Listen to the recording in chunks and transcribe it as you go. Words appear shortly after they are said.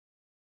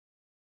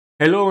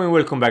Hello and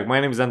welcome back. My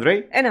name is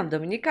Andrei. And I'm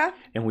Dominika.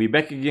 And we're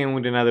back again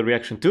with another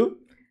reaction to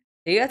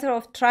Theatre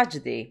of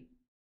Tragedy.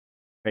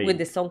 Fate. With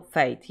the song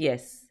Fate,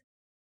 yes.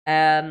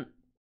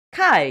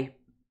 Kai,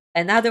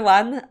 another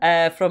one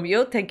from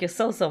you. Thank you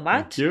so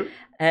much. Thank you.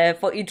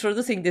 For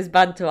introducing this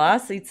band to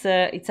us.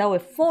 It's our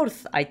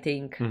fourth, I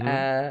think,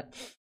 Theatre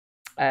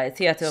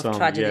of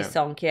Tragedy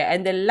song here.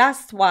 And the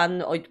last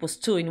one, it was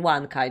 2 in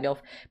 1 kind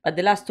of. But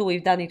the last 2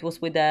 we've done, it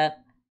was with the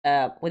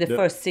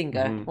first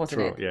singer,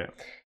 wasn't it? Yeah.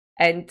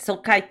 And so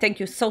Kai, thank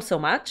you so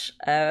much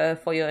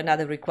for your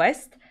another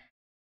request.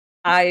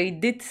 I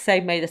did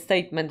made a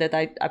statement that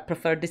I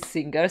prefer this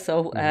singer,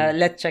 so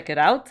let's check it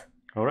out.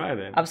 All right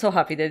then. I'm so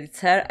happy that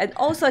it's her. And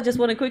also I just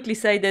want to quickly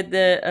say that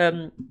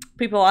the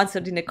people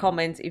answered in the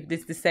comments if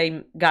this is the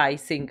same guy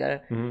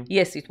singer.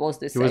 Yes, it was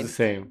the same. It was the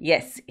same.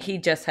 Yes, he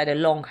just had a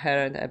long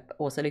hair and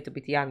was a little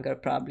bit younger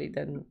probably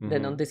than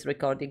on this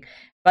recording.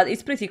 But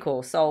it's pretty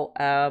cool. So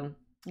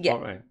yeah. All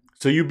right.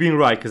 So you've been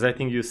right, because I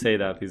think you say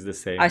that is the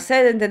same. I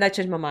said and then I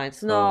changed my mind.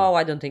 So, no,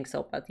 I don't think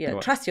so. But yeah,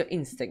 trust your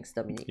instincts,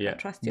 Dominika. Yeah,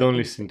 trust your don't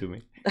listen to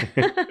me.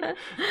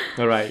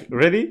 All right,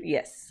 ready?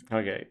 Yes.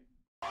 Okay.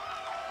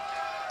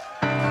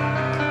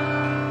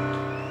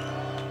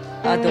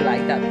 I do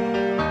like that.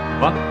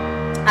 What?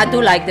 I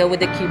do like that with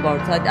the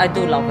keyboards. I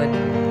do love it.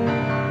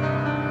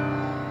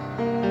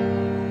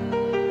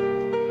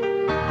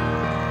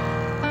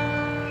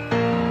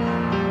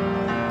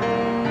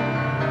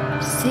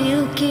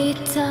 Silky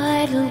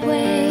tidal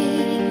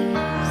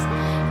waves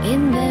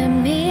in the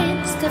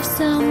midst of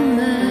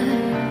summer,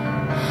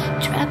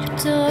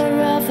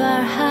 trapdoor of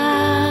our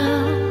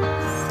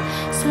house,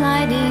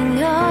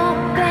 sliding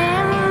up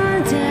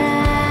and down.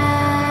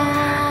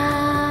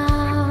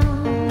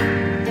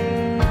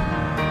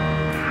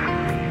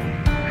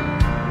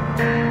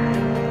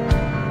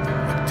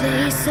 The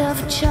days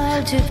of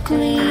childhood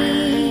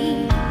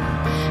glee,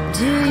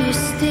 do you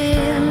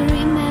still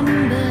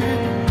remember?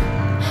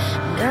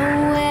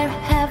 Nowhere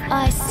have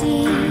I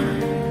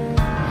seen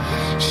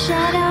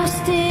shadows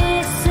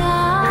disappear.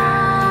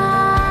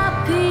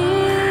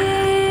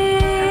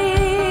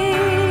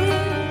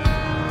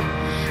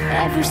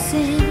 Ever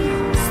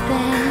since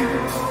then,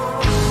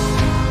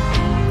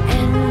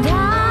 and I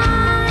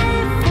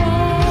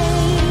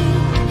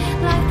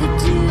fade like the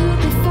dew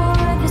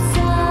before the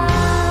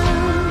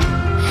sun.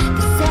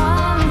 The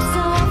silence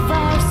of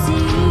our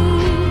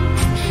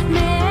seas,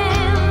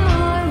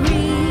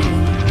 memories.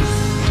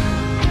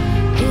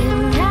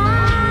 In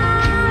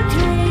our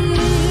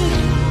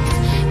dreams,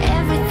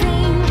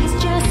 everything is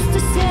just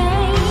the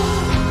same.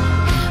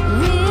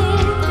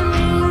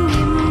 Withering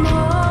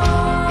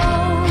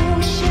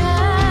emotions.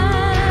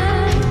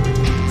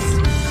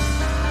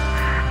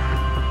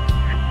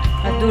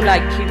 I do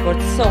like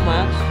keyboards so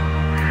much.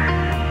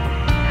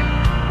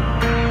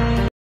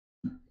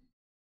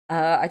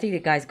 I think the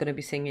guy's gonna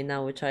be singing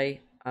now, which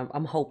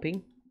I'm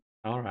hoping.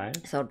 All right.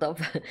 Sort of.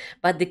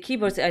 But the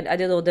keyboards, I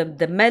don't know,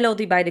 the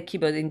melody by the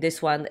keyboard in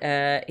this one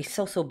is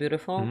so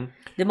beautiful.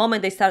 The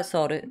moment they start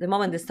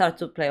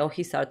to play, or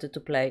he started to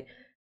play,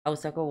 I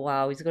was like, oh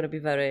wow, it's gonna be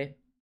very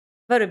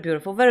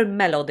beautiful, very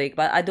melodic.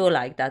 But I do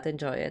like that,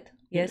 enjoy it.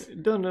 Yes.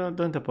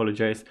 Don't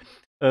apologize.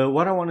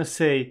 What I want to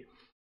say,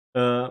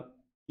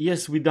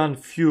 yes, we done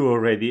few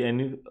already,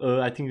 and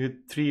I think the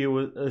 3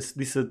 was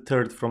this is a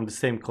third from the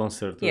same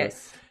concert.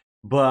 Yes.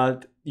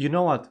 But you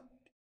know what?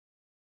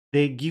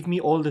 They give me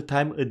all the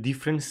time a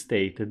different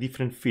state, a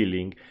different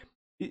feeling.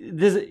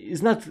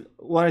 It's not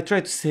what I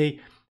try to say.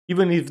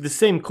 Even if the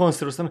same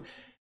concert or something,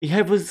 it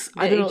has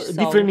I don't know, a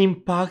different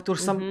impact or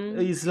something.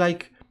 It's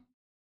like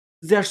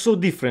they are so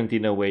different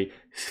in a way.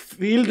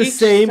 Feel the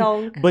same,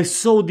 but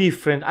so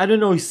different. I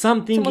don't know. It's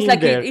something. It's almost like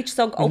there. Each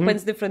song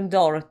opens different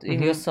door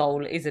in your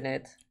soul, isn't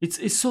it?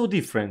 It's so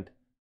different,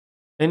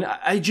 and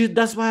I just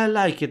that's why I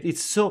like it.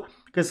 It's so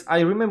because I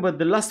remember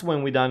the last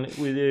one we done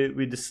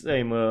with the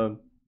same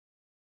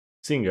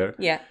singer.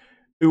 Yeah.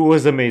 It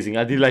was amazing.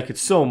 I did like it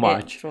so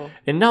much. Yeah, true.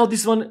 And now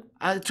this one,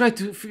 I try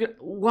to figure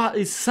what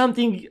is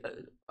something.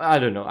 I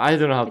don't know. I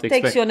don't know how to explain.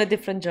 It takes you on a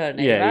different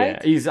journey,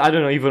 right? Yeah. I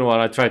don't know even what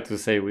I try to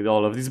say with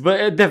all of this,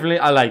 but definitely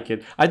I like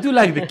it. I do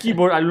like the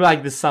keyboard. I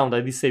like the sound.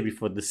 I did say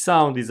before, the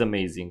sound is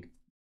amazing.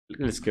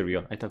 Let's carry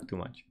on. I talk too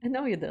much. I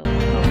know you do.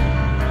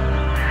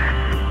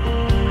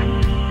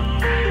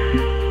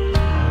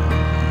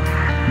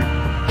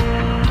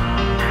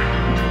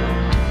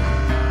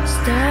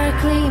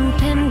 Starkly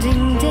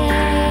impending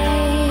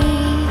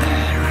day, the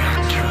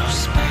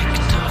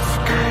retrospect of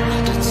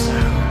golden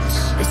sounds,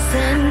 the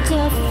scent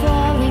of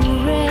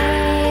falling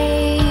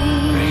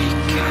rain,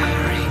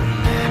 recurring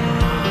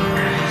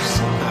memories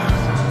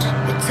about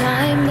the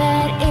time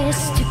that is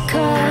to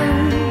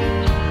come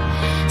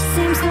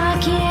seems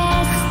like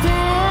yesterday.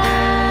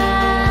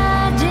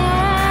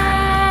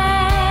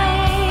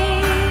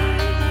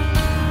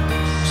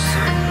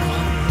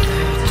 someone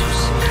there to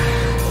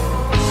stay.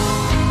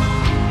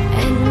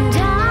 And I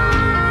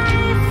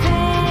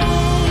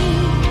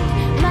fade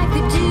like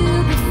the dew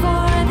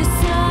before the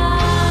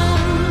sun.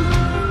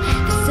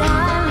 The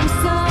silence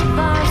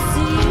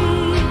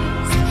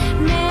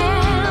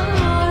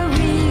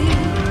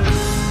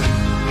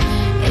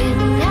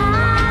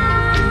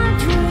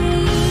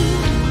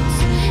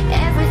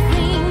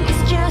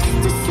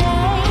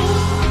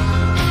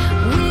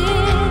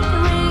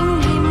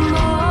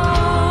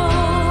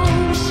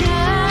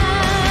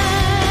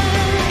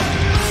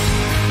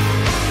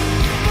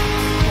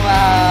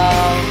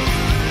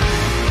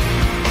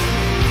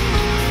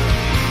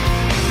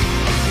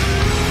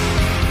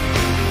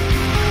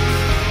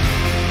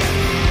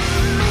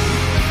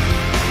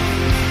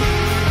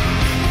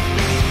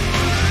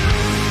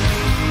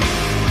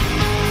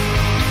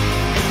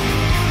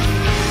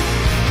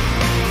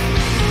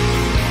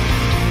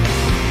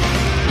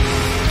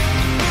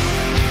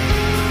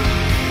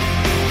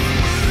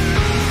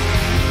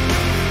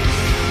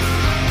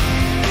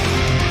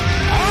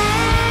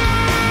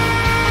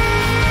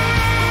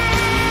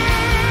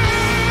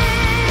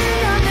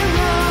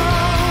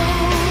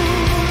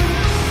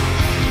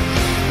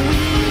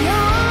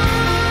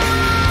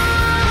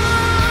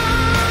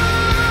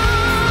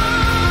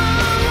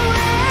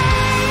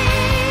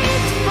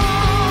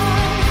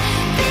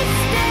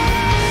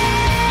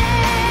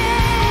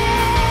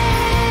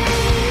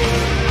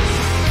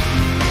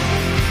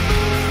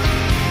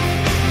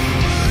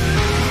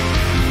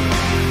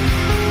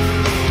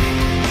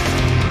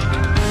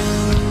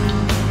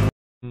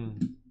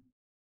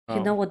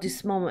You know what?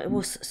 This moment, it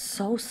was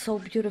so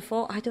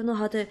beautiful. I don't know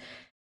how to.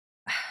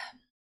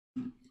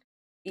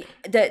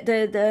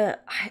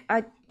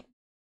 I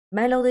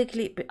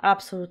melodically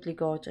absolutely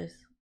gorgeous.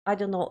 I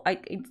don't know. I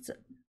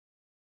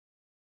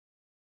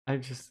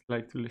just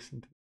like to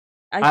listen to.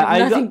 I have I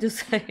nothing don't- to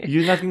say.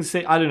 You nothing to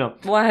say? I don't know.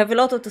 Well, I have a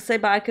lot to say,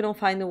 but I cannot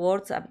find the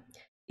words.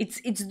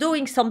 It's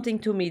doing something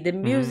to me. The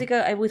music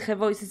with her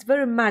voice is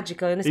very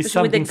magical, and It's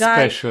especially with the something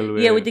guy. special.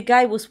 Yeah, with the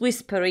guy was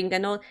whispering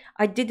and all.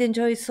 I did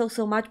enjoy it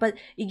so much, but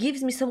it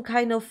gives me some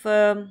kind of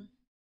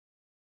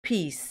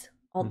peace.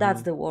 Oh,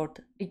 that's the word.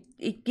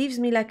 It gives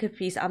me like a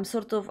peace. I'm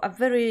sort of a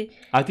very.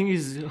 I think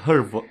it's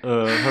her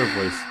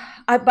voice.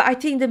 But I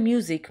think the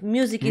music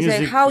is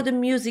like how the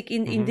music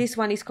in this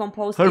one is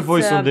composed. Her it's,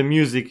 voice on the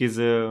music is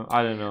I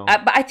don't know.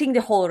 but I think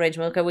the whole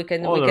arrangement. Okay, we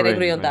can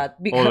agree on arrangement. that All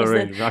because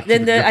arrangement.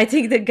 then I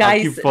think the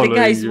guys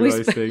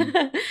whisper.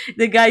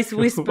 The guys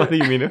whisper. What do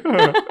you mean?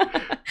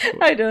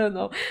 I don't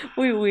know.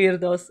 We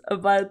weirdos,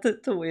 but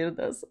two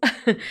weirdos.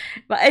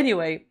 But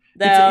anyway,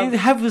 It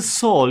have a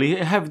soul. It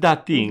have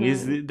that thing. Is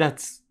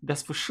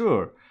that's for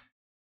sure.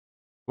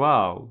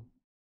 Wow.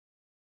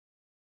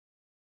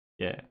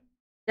 Yeah.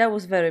 that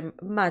was very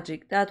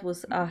magic. That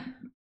was. Here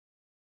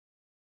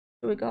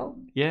we go.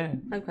 Yeah.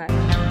 Okay.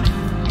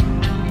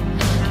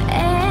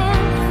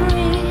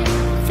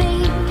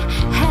 Everything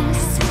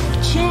has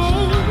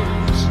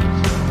changed.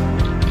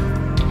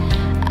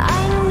 I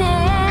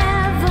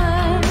never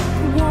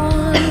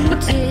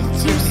wanted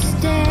to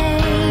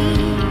stay,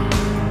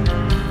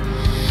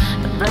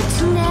 but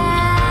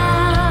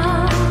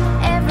now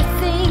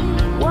everything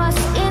was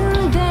in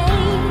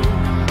vain.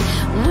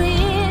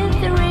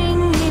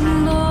 Withering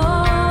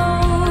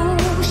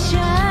emotions.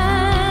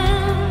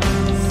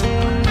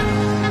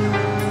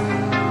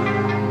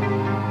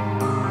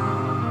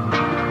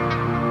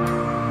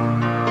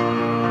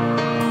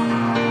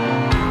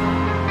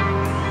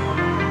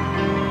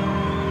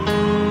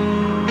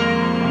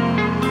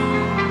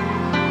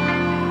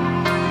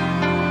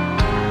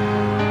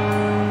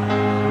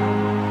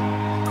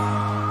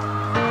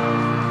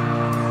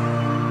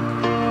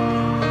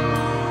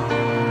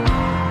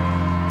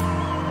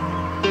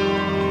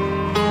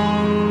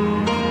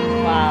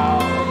 Wow.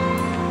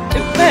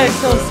 It felt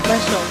so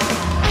special.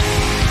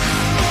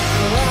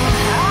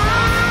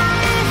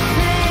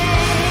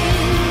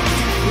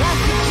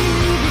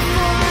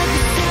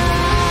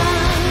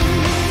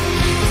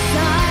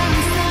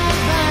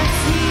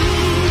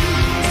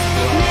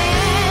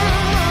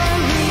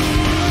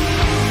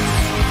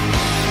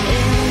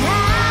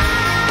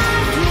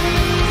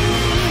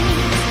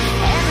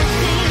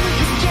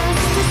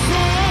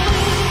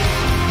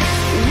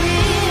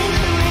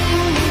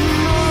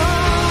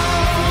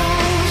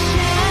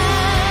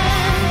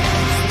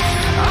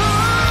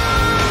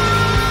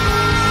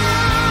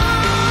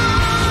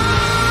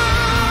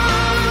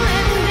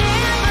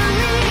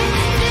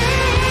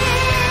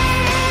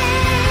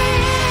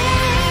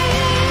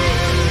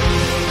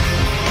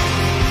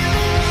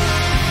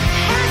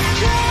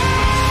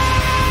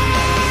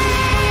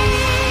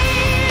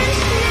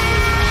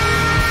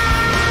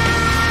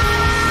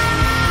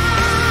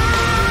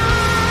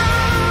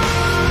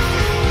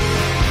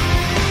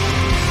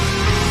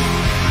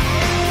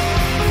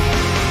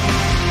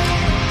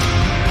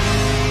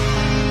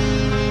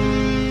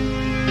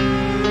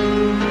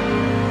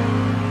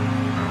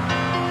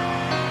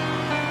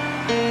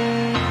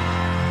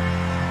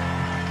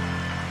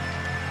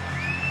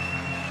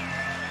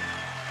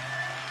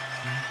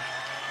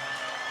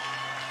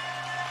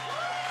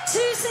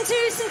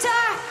 Tusen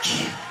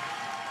tack!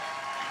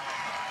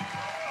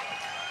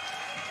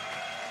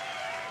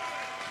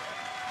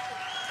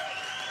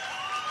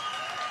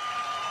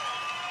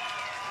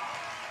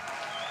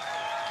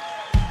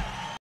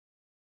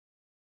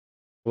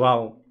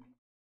 Wow.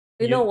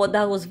 You know what?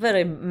 That was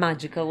very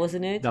magical,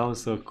 wasn't it? That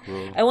was so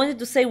cool. I wanted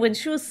to say when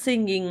she was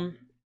singing,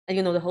 and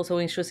you know the whole song,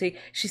 when she was singing,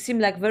 she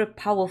seemed like very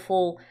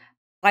powerful,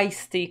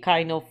 feisty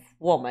kind of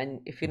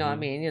woman, if you know what I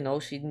mean. You know,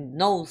 she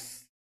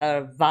knows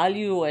her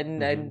value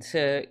and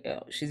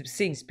she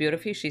sings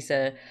beautifully. She's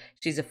a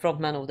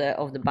frontman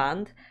of the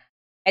band.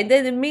 And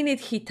then the minute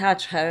he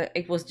touched her,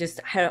 it was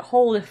just her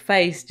whole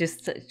face.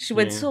 Just she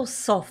went so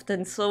soft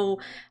and so.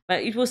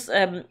 It was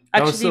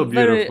actually so a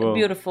very beautiful.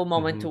 beautiful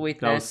moment to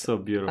witness. That was so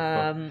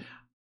beautiful.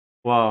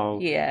 Wow.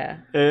 Yeah.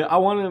 I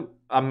want to.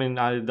 I mean,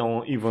 I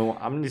don't even.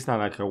 I mean, it's not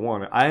like I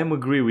want to. I am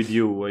agree with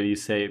you when you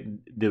say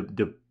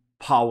the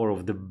power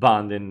of the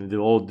band and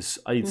all this.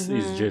 It's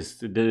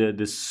just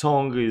the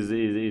song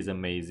is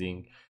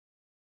amazing.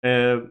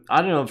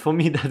 I don't know. For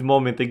me, that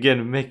moment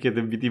again make it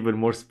a bit even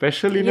more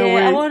special in a way.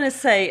 Yeah, I want to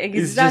say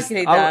It's just-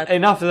 exactly that.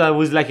 and after that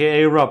was like an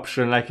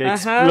eruption, like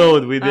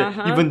explode with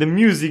even the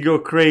music go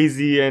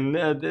crazy and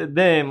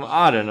them.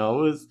 I don't know.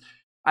 It was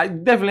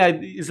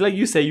it's like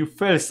you say, you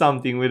felt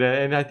something with it,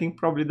 and I think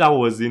probably that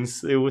was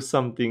it was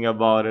something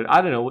about it. I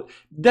don't know.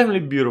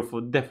 Definitely beautiful.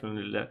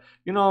 Definitely,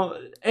 you know,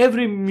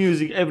 every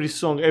music, every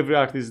song, every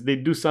artist, they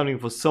do something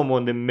for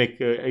someone that make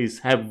is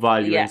have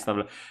value and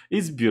stuff.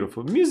 It's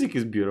beautiful. Music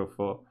is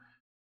beautiful.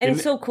 And In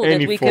it's so cool that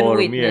any we form,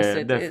 can witness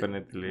yeah, it.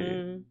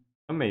 definitely.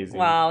 Amazing.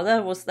 Wow,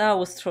 that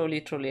was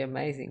truly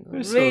amazing.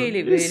 It's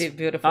Really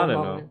beautiful I don't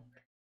moment. know.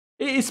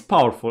 It's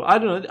powerful. I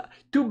don't know.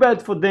 Too bad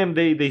for them.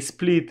 They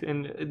split, and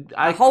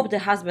I hope the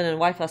husband and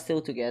wife are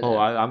still together. Oh,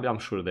 I'm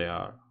sure they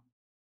are.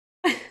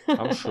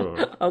 I'm sure.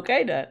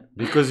 Okay then.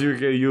 Because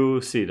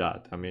you see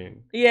that. I mean,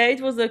 Yeah, it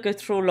was like a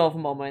true love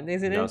moment,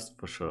 isn't it? that's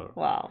for sure.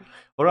 Wow.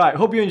 All right.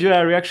 Hope you enjoy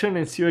our reaction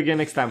and see you again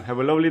next time. Have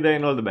a lovely day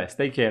and all the best.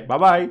 Take care. Bye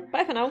bye.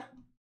 Bye for now.